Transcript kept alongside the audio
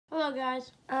Hello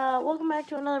guys, welcome back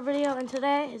to another video, and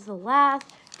today is the last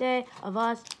day of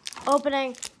us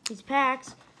opening these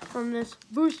packs from this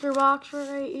booster box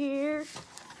right here,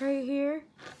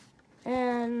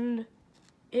 and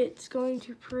it's going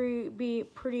to be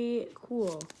pretty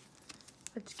cool.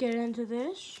 Let's get into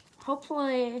this.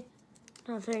 Hopefully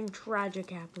nothing tragic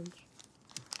happens.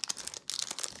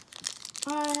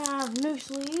 I have new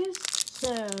sleeves,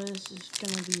 so this is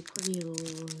gonna be pretty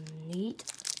neat.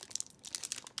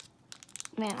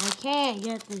 Man, I can't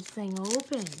get this thing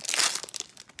open.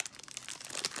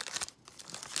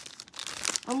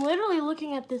 I'm literally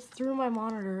looking at this through my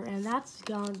monitor, and that's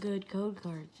got a good code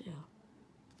card too.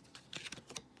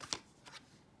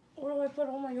 Where do I put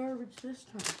all my garbage this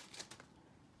time?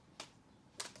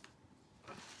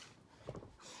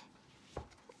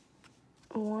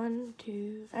 One,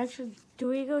 two. Actually, do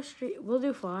we go straight? We'll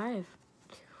do 5.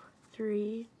 2,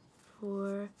 3,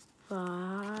 4,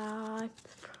 5.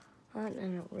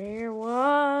 And a rare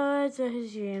was a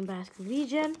history and Basque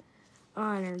Legion,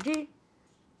 energy,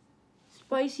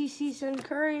 spicy seasoned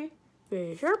curry,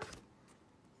 Bishop,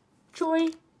 Choi,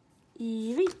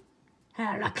 Eevee,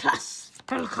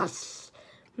 Heracross,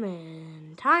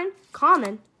 Mantine,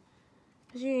 common,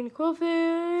 Asian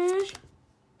Quillfish,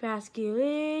 Basque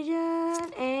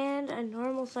Legion, and a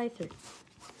normal Scyther.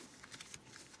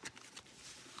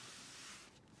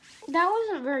 That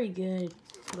wasn't very good,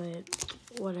 but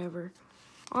whatever.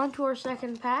 On to our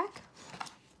second pack.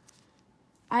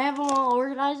 I have them all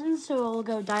organized, so we'll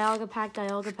go Dialga pack,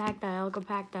 Dialga pack, Dialga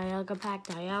pack, Dialga pack,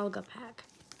 Dialga pack.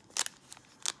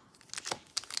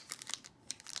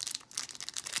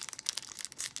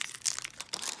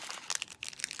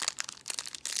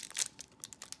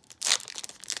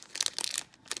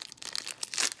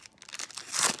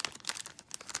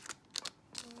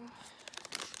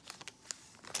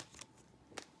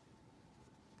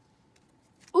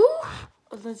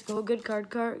 Let's go, good card.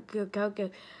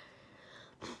 Good.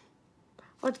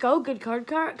 Let's go, good card.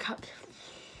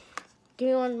 Give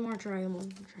me one more try.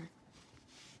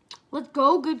 Let's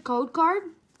go, good code card.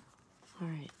 All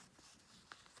right.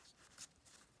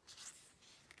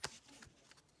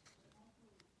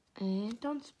 And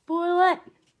don't spoil it.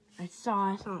 I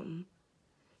saw something.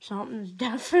 Something's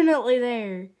definitely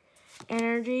there.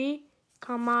 Energy,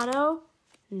 Kamado,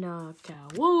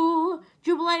 Noctowl,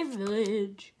 Jubilee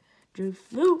Village.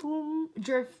 Drifloon,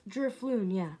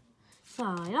 yeah.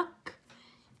 Psyduck,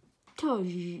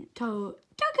 Togepi,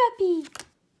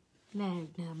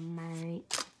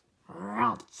 Magnemite,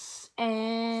 Ralts,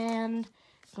 and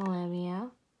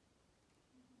Glameow.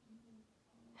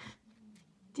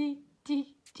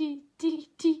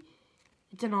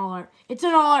 It's an all art.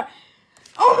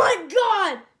 Oh my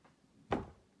god!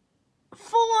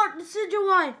 Full art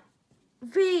Decidueye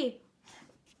V.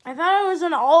 I thought it was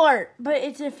an all art, but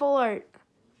it's a full art.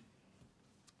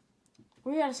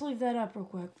 We gotta sleeve that up real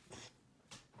quick.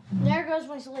 There goes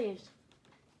my sleeves.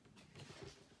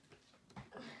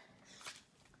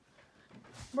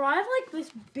 Bro, I have like this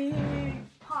big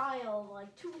pile,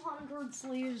 like 200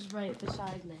 sleeves right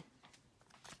beside me.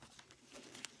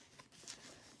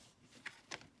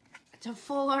 It's a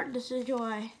full art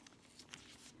Decidueye.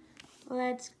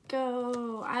 Let's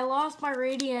go. I lost my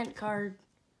Radiant card.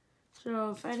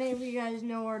 So if any of you guys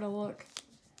know where to look,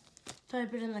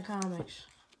 type it in the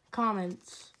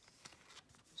comments.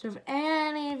 So if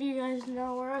any of you guys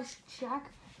know where I should check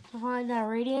to find that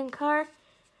Radiant card,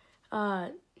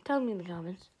 tell me in the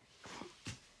comments.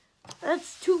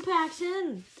 That's 2 packs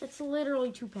in. That's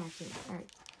literally 2 packs in. All right.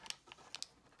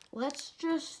 Let's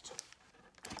just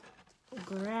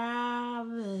grab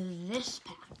this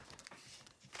pack.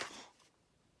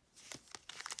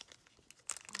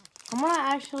 I'm going to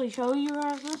actually show you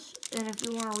guys this, and if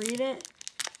you want to read it,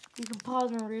 you can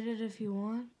pause and read it if you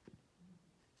want.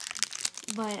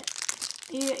 But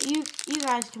you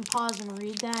guys can pause and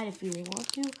read that if you want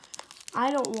to.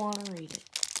 I don't want to read it.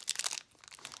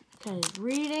 Because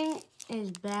reading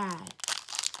is bad,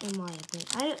 in my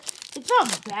opinion. It's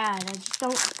not bad, I just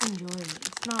don't enjoy it.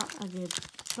 It's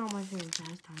not my favorite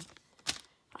pastime.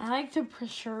 I like to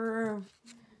preserve,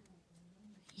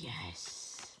 yes.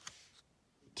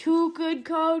 2 good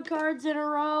code cards in a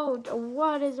row.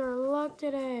 What is our luck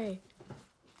today?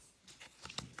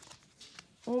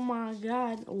 Oh my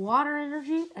god. Water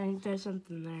energy? I think there's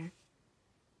something there.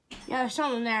 Yeah, there's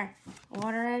something there.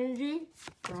 Water energy.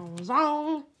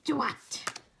 Brozong. Duat.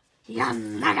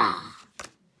 Yamaga.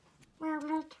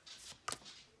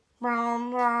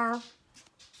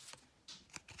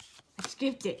 I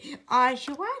skipped it.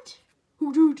 What?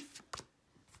 Hoot.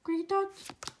 Great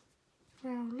dots.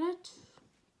 Rowlet.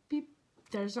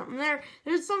 There's something there.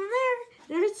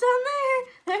 There's some there.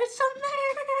 There's some there.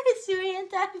 Sui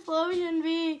anti-explosion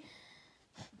V.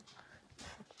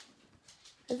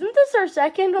 Isn't this our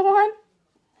second one?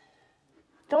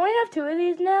 Don't we have 2 of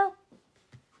these now?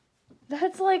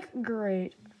 That's like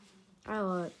great. I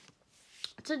love it.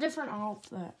 It's a different art.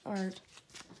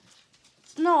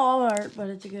 It's not all art, but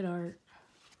it's a good art.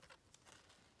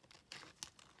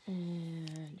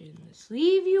 And in the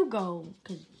sleeve you go,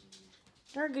 because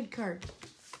they're a good card.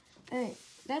 Hey,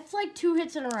 that's like 2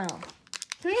 hits in a row.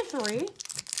 Can we get 3?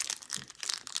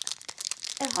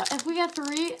 If we got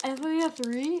 3,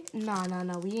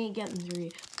 no, we ain't getting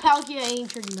 3. Palkia ain't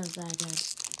treating us that good.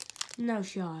 No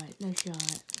shot.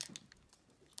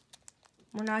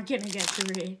 We're not gonna get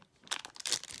 3.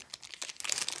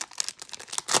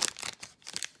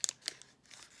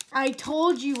 I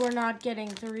told you we're not getting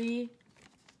 3.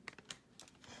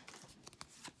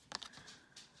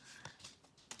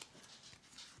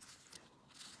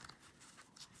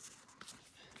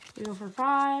 We go for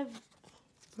 5.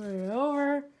 Put it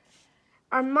over.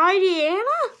 Our Mighty Anna?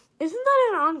 Isn't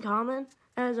that an uncommon?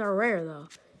 As a rare though.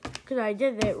 Because I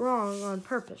did it wrong on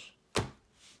purpose.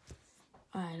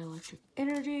 Alright, Electric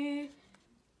Energy.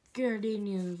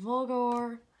 Gardenian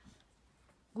Volgar.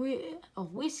 A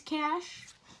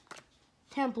Whiscash.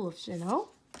 Temple of Sinnoh.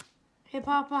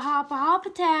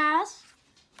 Hippopotamus.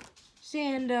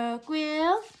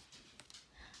 Cyndaquil.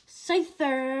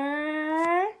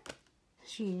 Scyther.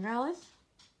 Sheen Relic.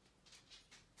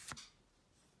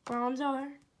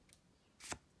 Bronzor.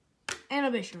 And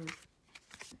a Bishop.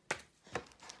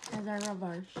 As our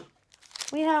reverse.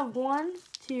 We have 1,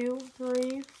 2,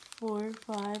 3, 4,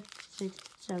 5, 6,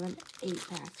 7, 8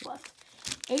 packs left.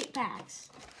 8 packs.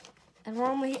 And we're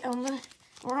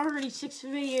already 6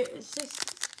 videos.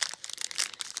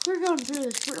 We're going through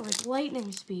this for like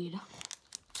lightning speed.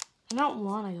 I don't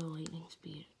want to go lightning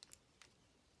speed.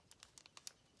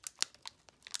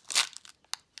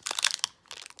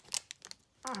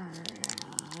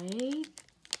 Alright.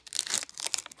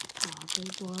 Top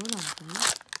is blown open.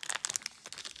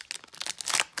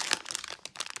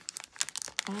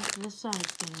 And this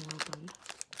side's getting opened.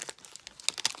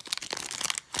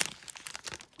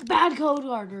 Bad code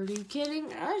card. Are you kidding?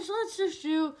 Let's just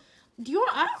do you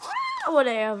want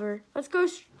whatever. Let's go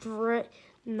straight.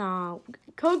 No.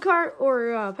 Code card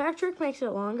or pack trick makes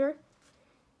it longer.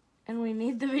 And we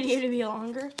need the video to be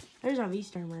longer. There's a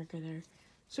V-star marker there.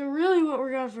 So really what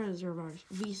we're going for is reverse.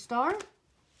 V-star.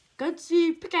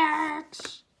 Gutsy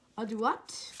pickaxe. I'll do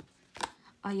what?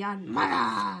 A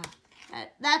Yanmada.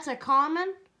 That's a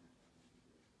common.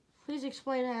 Please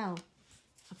explain how.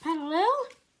 A Petalil.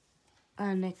 A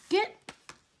Nickit.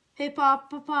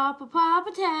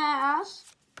 Hippopotamus.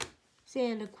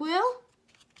 Cyndaquil.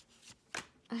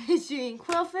 A Hisuian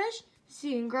Quillfish.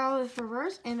 Hisuian Growlithe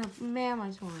reverse. And a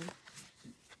Mammoth one.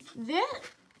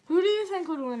 Who do you think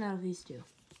would win out of these 2?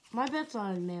 My bet's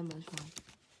on a Mammoth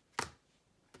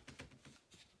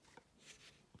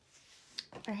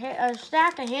one. A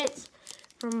stack of hits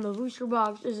from the booster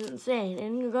box is insane.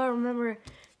 And you gotta remember,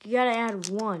 you gotta add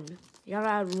 1. You gotta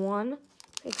add 1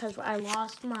 because I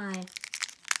lost my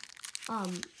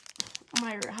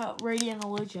Radiant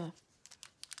Halucha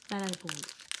that I pulled.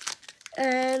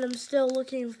 And I'm still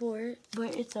looking for it,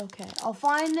 but it's okay. I'll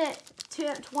find it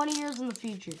 20 years in the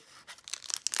future.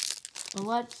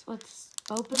 But let's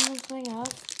open this thing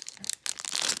up.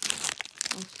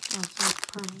 Let's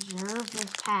preserve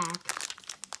this pack.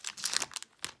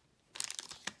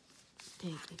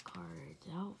 Take the cards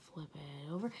out, flip it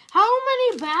over. How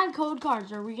many bad code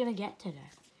cards are we gonna get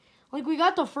today? Like, we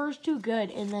got the first 2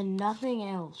 good and then nothing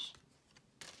else.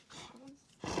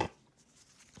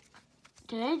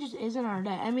 Today just isn't our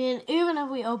day. I mean, even if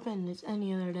we opened this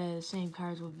any other day, the same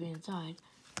cards would be inside.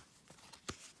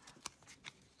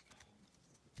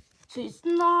 So it's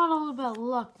not all about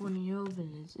luck when you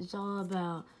open this. It's all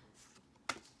about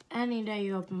any day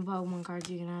you open Pokemon cards,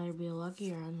 you can either be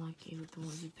lucky or unlucky with the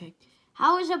ones you picked.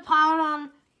 How is it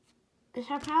Powdon? Is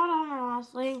her Powdon our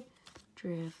last link?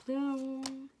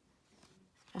 Drifloon.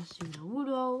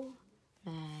 Asunowudo.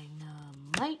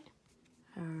 Magnemite.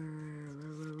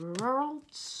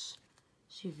 Worlds.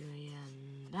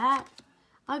 Suvian that.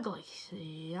 A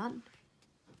Glaceon.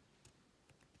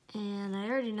 And I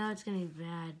already know it's going to be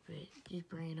bad, but just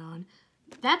bring it on.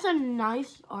 That's a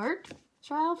nice art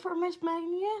trial for Miss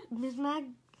Magnia.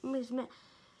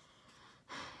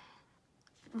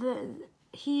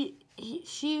 She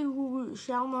who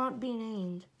shall not be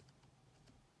named.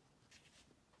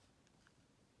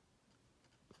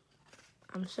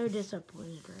 I'm so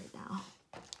disappointed right now.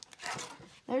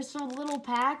 There's some little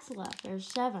packs left. There's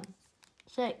 7.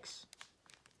 6.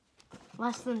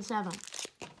 Less than 7.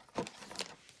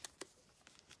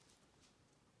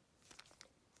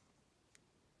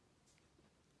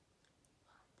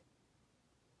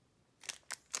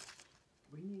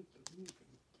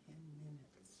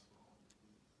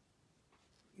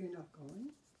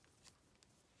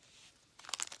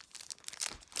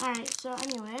 Alright, so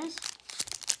anyways,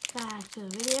 back to the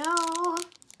video.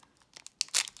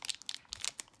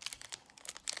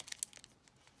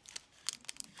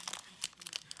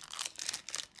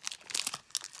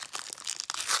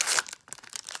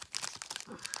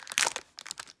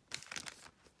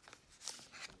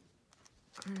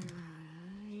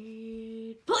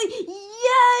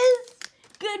 Yes!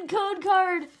 Good code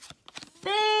card.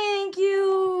 Thank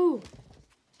you.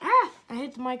 Ah, I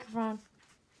hit the microphone.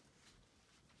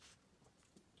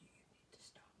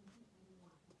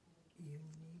 You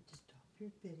need to stop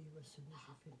your video as soon as you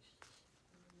finish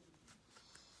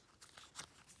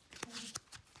this.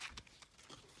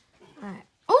 Alright.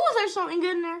 Oh, there's something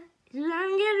good in there. You're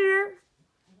gonna get here.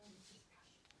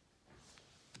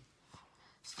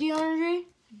 Steel Energy,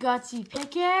 Gutsy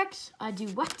Pickaxe, I do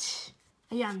what?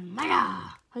 A young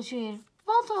Mega Machine,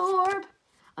 Volta Orb,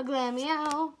 a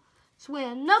Glameow,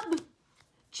 Swinub,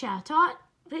 Chatot,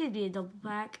 please be a double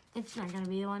pack. It's not gonna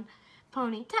be the one.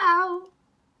 Ponytail,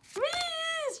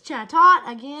 Chatot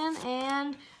again,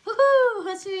 and woohoo!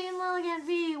 Hussein Lilligant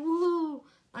V, woohoo!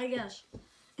 I guess.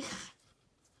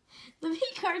 The V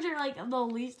cards are like the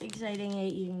least exciting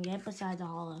hit you can get besides a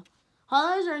holo.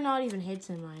 Holos are not even hits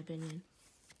in my opinion.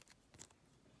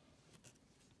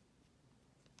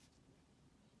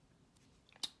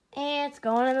 And it's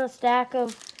going in the stack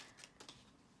of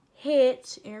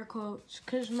hits, air quotes,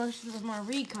 because most of them are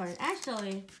re-cards.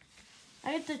 Actually,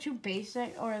 I got the two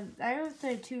basic, or I got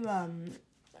the two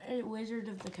Wizard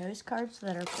of the Coast cards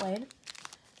that are played.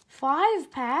 5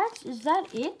 packs? Is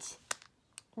that it?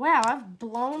 Wow, I've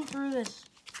blown through this.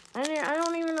 I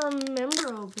don't even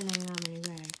remember opening that many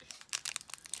packs.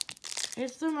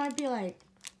 There might be like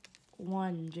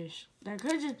one, there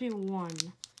could just be one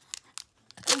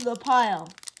in the pile.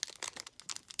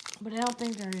 But I don't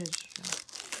think there is.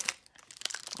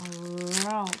 Or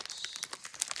else.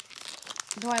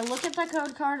 Do I look at the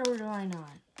code card or do I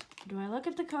not? Do I look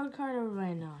at the code card or do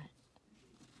I not?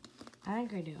 I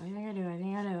think I do. I think I do. I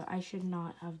think I do. I should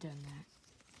not have done that.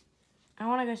 I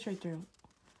want to go straight through.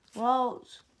 Well,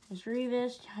 let's read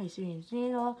this. High Sea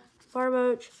Sneasel,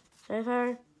 Farboach,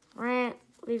 Sapphire, Rant,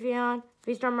 Leafeon,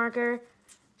 V-Star Marker,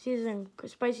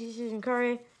 Spicy Season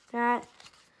Curry, that,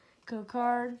 code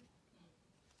card.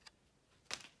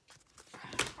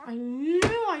 I knew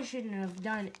I shouldn't have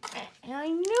done it. And I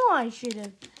knew I should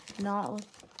have not looked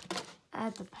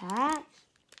at the packs.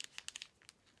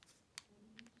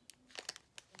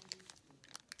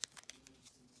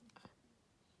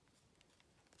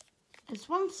 This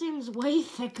one seems way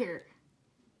thicker.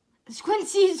 This one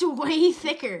seems way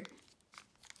thicker.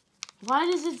 Why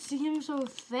does it seem so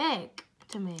thick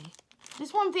to me?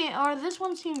 This one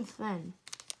seems thin.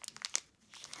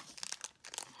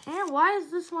 And why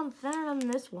is this one thinner than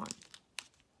this one?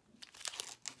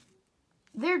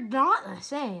 They're not the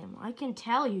same. I can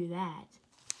tell you that.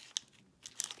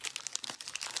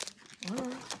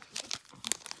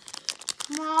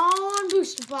 Come on,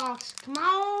 booster box. Come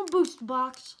on, booster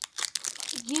box.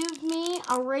 Give me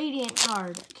a Radiant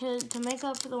card to make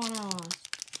up for the one I lost.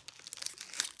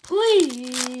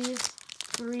 Please.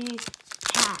 3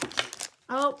 packs.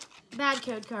 Oh, bad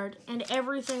code card. And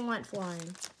everything went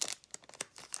flying.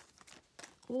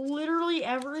 Literally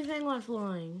everything went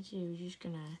flying. So we're just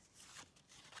gonna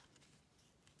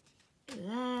do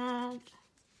that.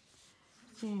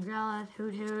 Seeing Growlithe,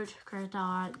 Hoot Hoot,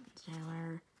 Kratot,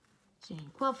 Sailor,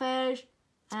 seeing Quillfish,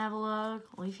 Avalok,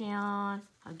 Leafeon,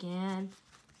 again,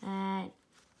 that,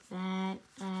 and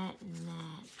that.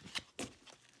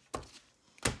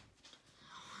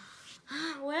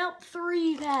 Well,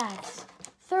 3 packs.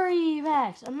 3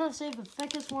 packs. I'm gonna save the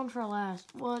thickest one for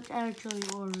last. Well, actually,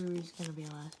 order is gonna be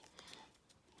last.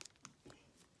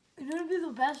 It would be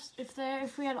the best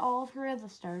if we had all 3 of the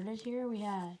starters here. We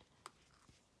had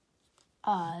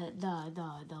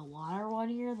the water one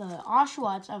here, the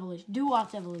Oshawott evolution,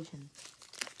 Duwat's evolution.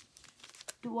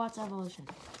 Duwat's evolution.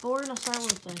 But we're gonna start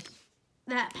with this.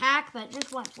 That pack that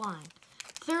just went flying.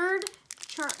 3rd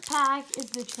pack is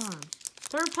the charm.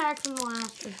 3rd pack from the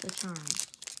last is the charm.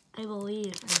 I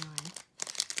believe, anyway.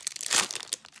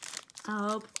 I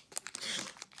hope.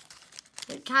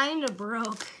 It kind of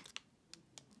broke.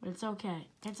 But it's okay.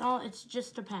 It's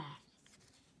just a pack.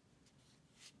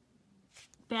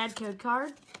 Bad code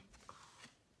card.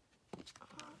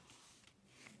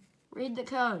 Read the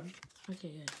code. Okay,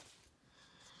 good.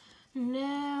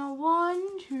 Now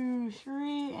 1, 2,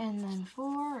 3, and then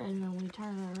 4, and then we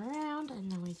turn it around, and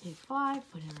then we take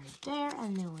 5, put it right there,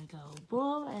 and then we go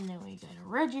boom, and then we go to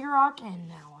Regirock, and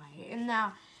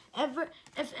now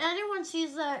if anyone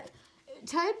sees that,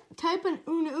 type an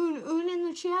un in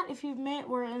the chat if you've made,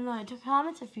 or in the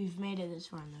comments if you've made it this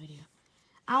far in the video.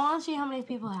 I want to see how many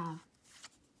people have.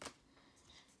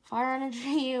 Fire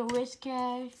Energy,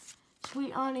 Whiskey,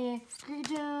 Sweet Honey,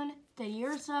 Greetoon, Teddy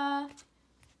Ursa,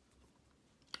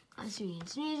 Sweet and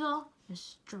Sneasel,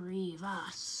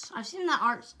 Mischievous. I've seen that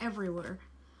arts everywhere.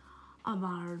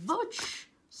 Amar Butch,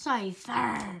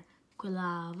 Scyther,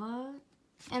 Quilava,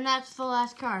 and that's the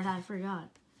last card, I forgot.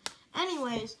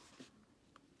 Anyways,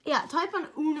 yeah, type on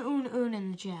un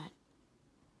in the chat.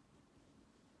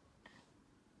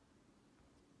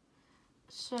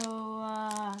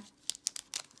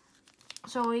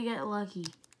 So we get lucky.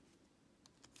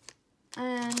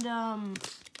 And,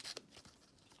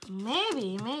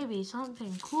 maybe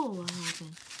something cool will happen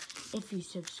if you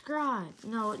subscribe.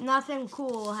 No, nothing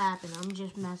cool will happen. I'm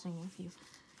just messing with you.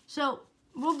 So,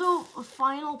 we'll do a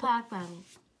final pack battle.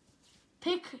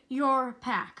 Pick your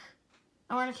pack.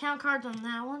 I'm going to count cards on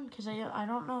that one because I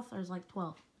don't know if there's like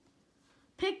 12.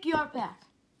 Pick your pack.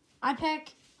 I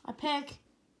pick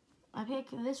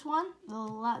this one,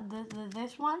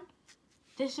 this one.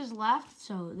 This is left,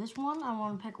 so this one I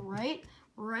want to pick right,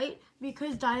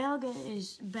 because Dialga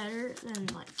is better than,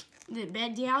 like,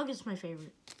 Dialga is my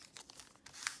favorite.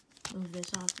 Move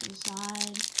this off to the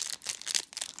side.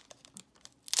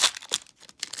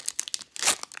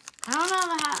 I don't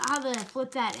know how the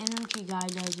Flip That Energy guy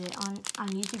does it on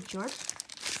YouTube Shorts.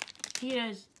 He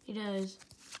does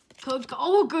code,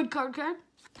 oh, good code card.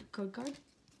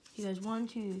 He goes 1,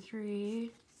 2,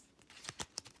 3.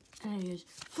 And he goes,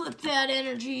 flip that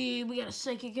energy. We got a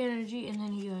psychic energy. And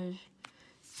then he goes,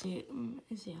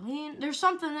 Saline. There's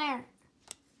something there.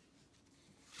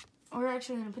 We're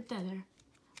actually going to put that there.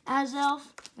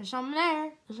 Azelf. There's something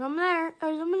there. There's something there.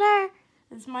 There's something there.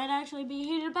 This might actually be a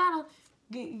heated battle.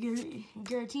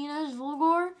 Giratina's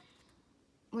Volgor.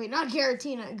 Wait, not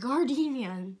Giratina.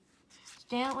 Gardenian.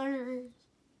 Stantler.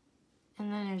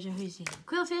 And then there's a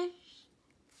Quillfish.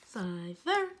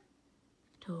 Scyther.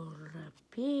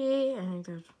 Torpy, I think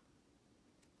there's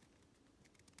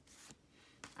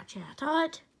a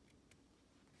Chatot,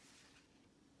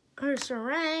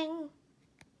 Ursaring.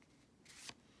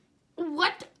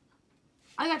 What?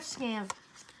 I got scammed.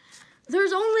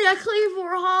 There's only a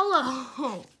Cleavor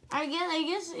Hollow. I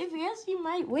guess you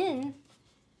might win.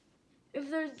 If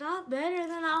there's not better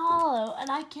than a Hollow, and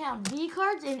I count V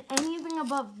cards and anything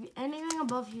above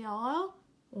yellow,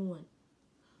 we'll win.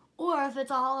 Or if it's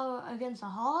a hollow against a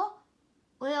hollow,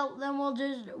 well, then we'll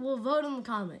vote in the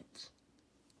comments.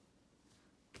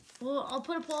 I'll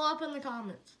put a poll up in the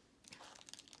comments.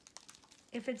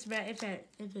 It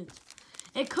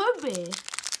could be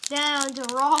down to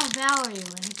raw value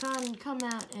and it can come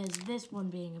out as this one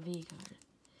being a V card.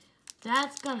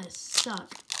 That's gonna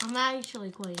suck. I'm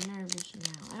actually quite nervous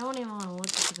now. I don't even want to look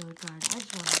at the code card. I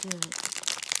just want to do it.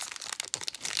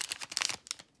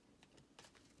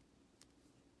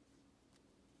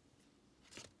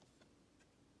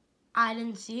 I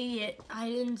didn't see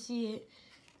it.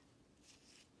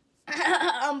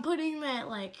 I'm putting that,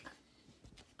 like,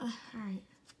 alright.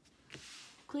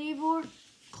 Cleavor,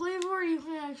 you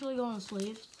can actually go on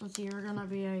sleeves. Let's see, you're gonna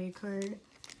be a card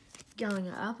going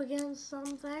up against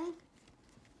something.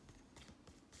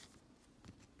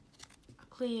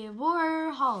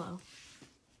 Cleavor, hollow.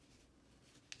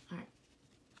 Alright.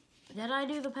 Did I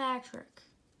do the pack trick?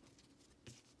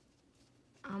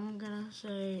 I'm gonna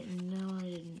say no, I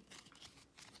didn't.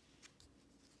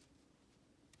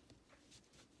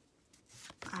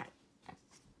 Alright.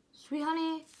 Sweet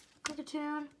Honey,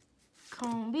 Kricketune,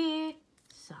 Combi,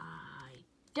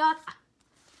 Psyduck,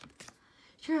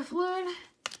 Shriffloon,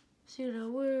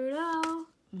 Sudowoodo,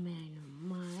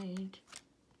 Magnemite,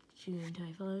 June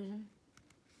Typhlosion.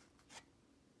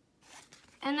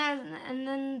 And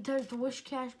then there's the Wish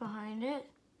Cash behind it.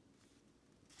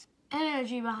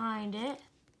 Energy behind it.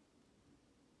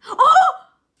 Oh!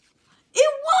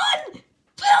 It won! Give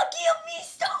me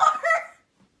star!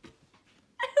 It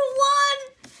won!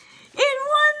 It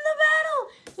won the battle!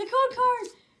 The code card!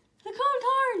 The code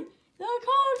card! The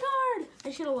code card!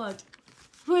 I should have looked.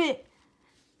 Wait.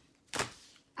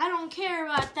 I don't care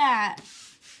about that.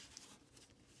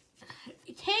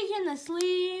 Taking the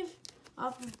sleeve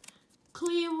off of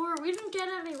Cleavor. We didn't get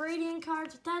any Radiant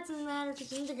cards, but that doesn't matter because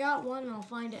since I got one, I'll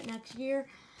find it next year.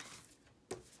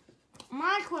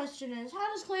 My question is,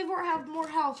 how does Cleavor have more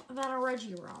health than a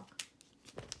Regirock?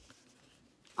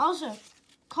 Also,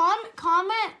 comment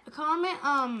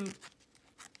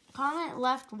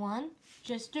left one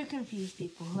just to confuse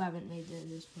people who haven't made it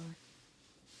this far.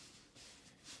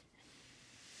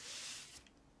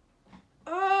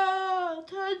 Oh,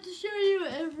 time to show you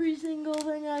every single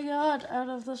thing I got out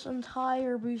of this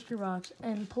entire booster box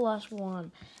and plus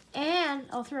one. And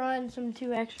I'll throw in some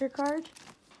 2 extra cards.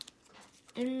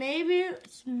 And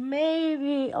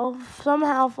maybe I'll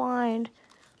somehow find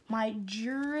my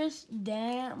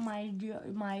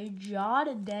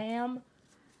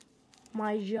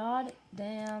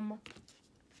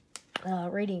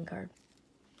radiant card.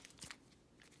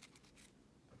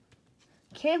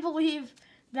 Can't believe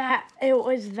that it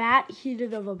was that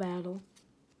heated of a battle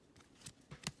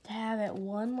to have it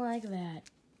won like that.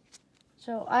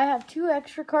 So I have 2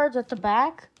 extra cards at the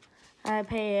back. I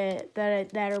pay it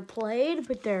that are played,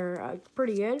 but they're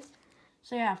pretty good.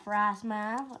 So yeah,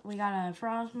 Frostmoth. We got a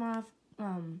Frostmoth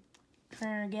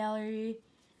Trainer Gallery,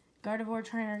 Gardevoir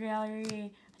Trainer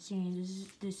Gallery. Hisuian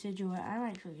Decidueye. I'm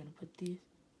actually gonna put these.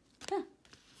 Huh.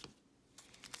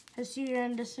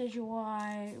 Hisuian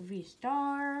Decidueye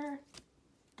V-Star,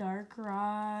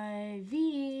 Darkrai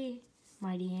V,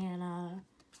 Mighty Hannah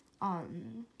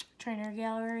Trainer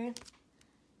Gallery,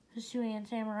 Hisuian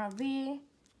Samurott V,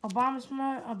 Obama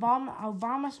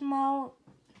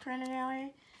Trainer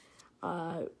Gallery,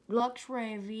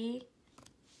 Luxray V,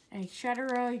 a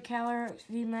Shatteroid Calyrex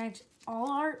VMAX All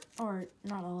Art, or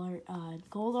not All Art,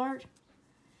 Gold Art.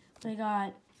 We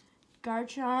got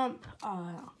Garchomp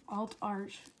Alt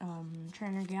Art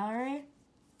Trainer Gallery.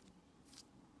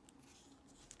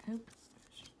 Oops.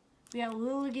 We got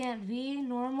Lilligant V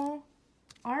Normal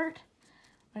Art.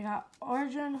 We got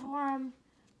Origin Form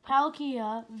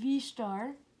Palkia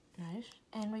V-Star. Nice.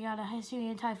 And we got a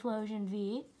Hisuian Typhlosion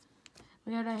V.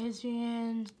 We got a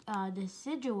Hisuian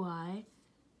Decidueye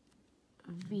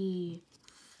V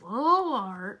Full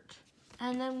Art.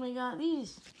 And then we got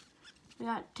these. We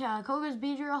got Koga's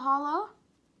Beedrill Hollow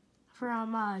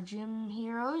from Gym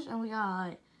Heroes. And we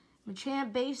got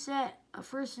Machamp Base Set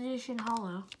First Edition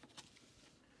Hollow.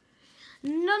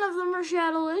 None of them are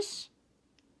shadowless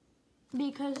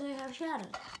because they have shadows.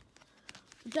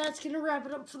 That's going to wrap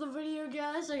it up for the video,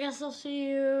 guys. I guess I'll see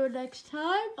you next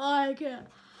time.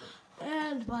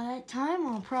 And by that time,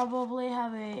 I'll probably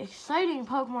have an exciting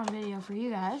Pokemon video for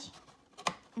you guys.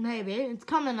 Maybe. It's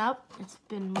coming up. It's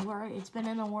been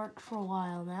in the works for a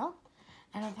while now.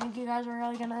 And I think you guys are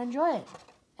really going to enjoy it.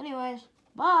 Anyways,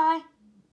 bye.